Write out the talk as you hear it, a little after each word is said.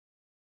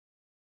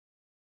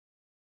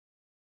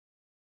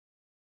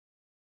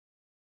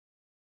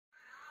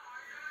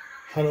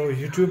Hello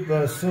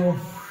YouTube. So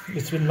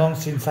it's been long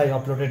since I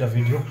uploaded a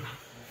video,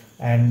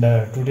 and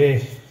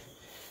today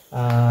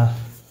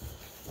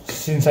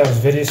since I was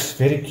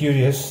very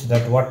curious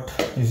that what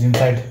is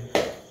inside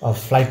a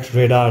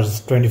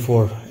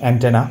FlightRadar24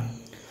 antenna,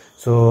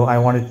 so I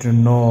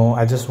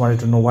just wanted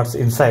to know what's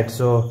inside.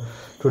 So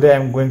today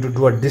I'm going to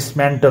do a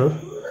dismantle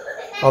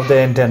of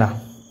the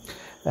antenna,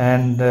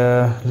 and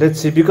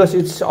let's see, because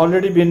it's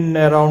already been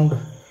around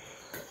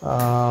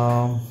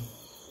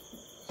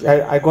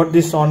I got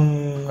this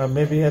on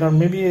maybe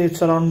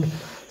it's around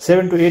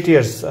 7 to 8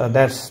 years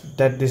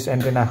that this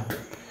antenna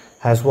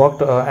has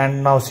worked,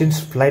 and now since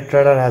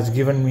FlightRadar has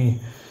given me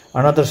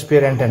another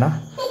spare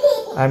antenna,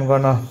 I'm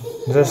gonna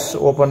just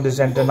open this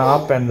antenna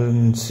up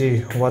and see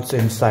what's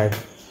inside.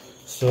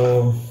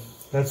 So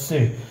let's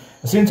see.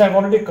 Since I've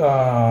already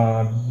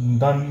cut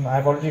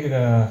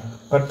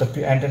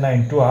the antenna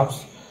in 2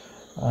 halves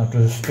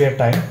to spare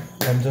time,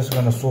 I'm just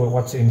gonna show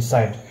what's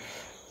inside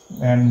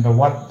and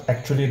what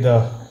actually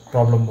the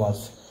problem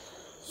was.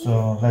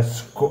 So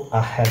let's go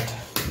ahead.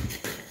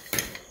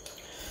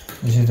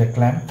 This is the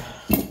clamp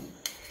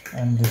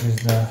and this is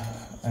the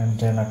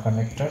antenna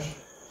connector.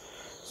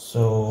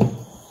 So,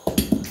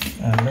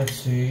 and let's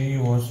see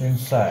what's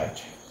inside.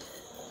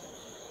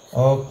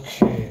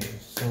 Okay,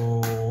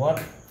 so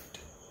what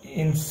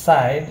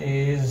inside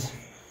is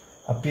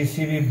a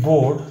PCB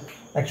board.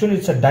 Actually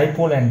it's a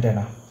dipole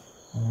antenna.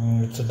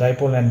 It's a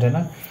dipole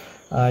antenna.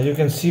 You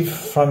can see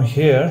from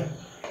here,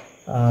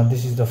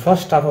 this is the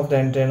first half of the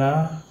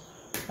antenna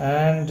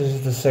and this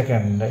is the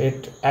second.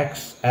 It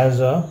acts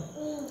as a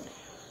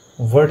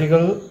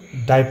vertical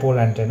dipole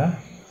antenna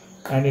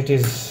and it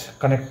is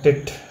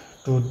connected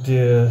to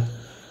the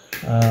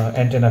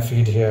antenna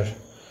feed here.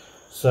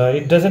 So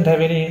it doesn't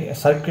have any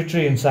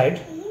circuitry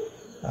inside.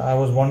 I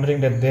was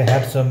wondering that they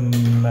had some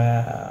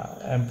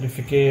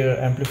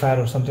amplifier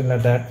or something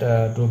like that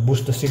to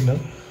boost the signal,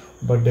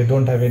 but they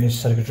don't have any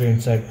circuitry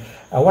inside.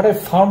 What I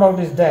found out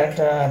is that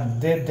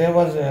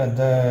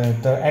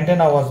the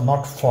antenna was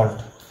not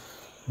fault.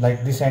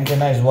 Like, this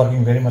antenna is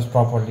working very much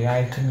properly.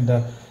 I think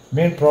the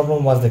main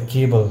problem was the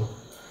cable.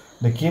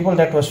 The cable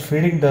that was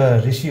feeding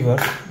the receiver,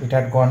 it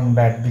had gone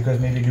bad, because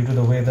maybe due to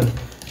the weather,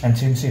 and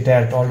since it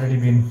had already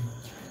been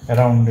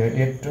around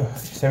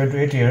 7 to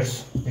 8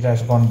 years, it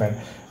has gone bad.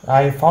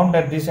 I found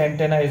that this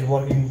antenna is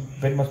working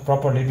very much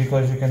properly,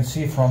 because you can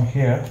see from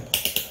here,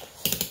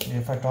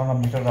 if I turn a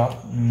meter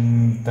up,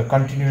 the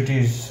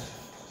continuity is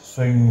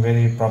showing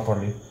very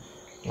properly.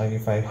 Like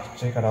if I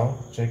check it out,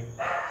 see,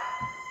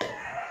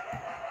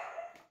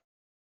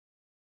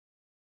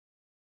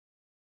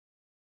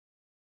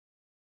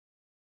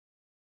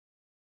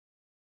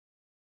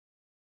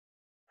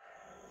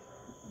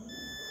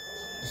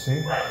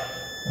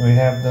 we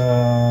have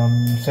the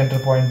center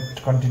point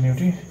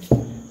continuity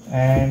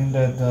and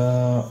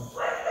the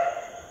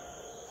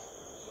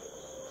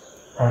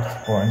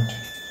earth point.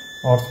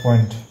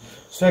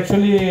 So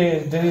actually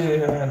the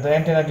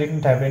antenna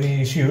didn't have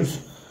any issues.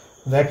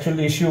 The actual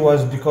issue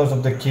was because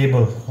of the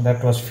cable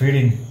that was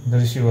feeding the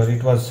receiver.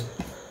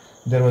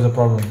 There was a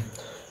problem.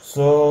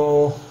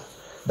 So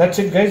that's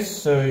it, guys.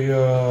 So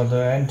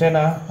the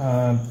antenna,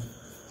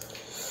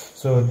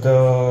 so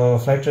the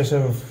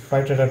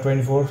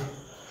FlightRadar24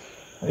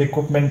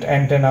 equipment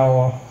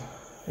antenna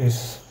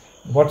is,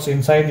 what's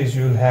inside is,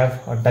 you'll have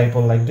a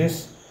dipole like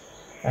this,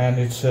 and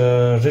it's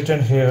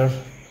written here.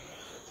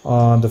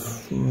 You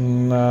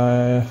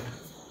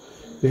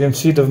can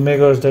see the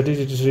megahertz, that is,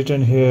 it is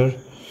written here.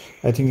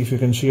 I think if you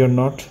can see or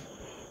not,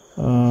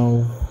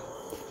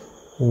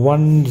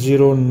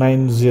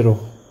 1090.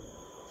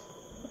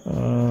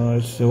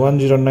 It's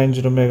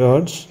 1090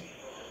 megahertz,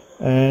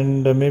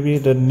 and maybe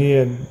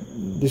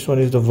this one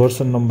is the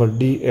version number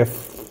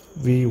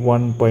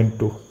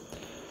DFV1.2.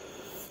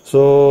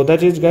 So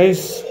that is,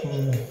 guys.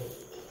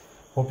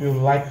 Hope you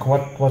like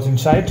what was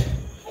inside,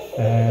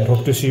 and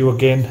hope to see you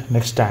again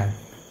next time.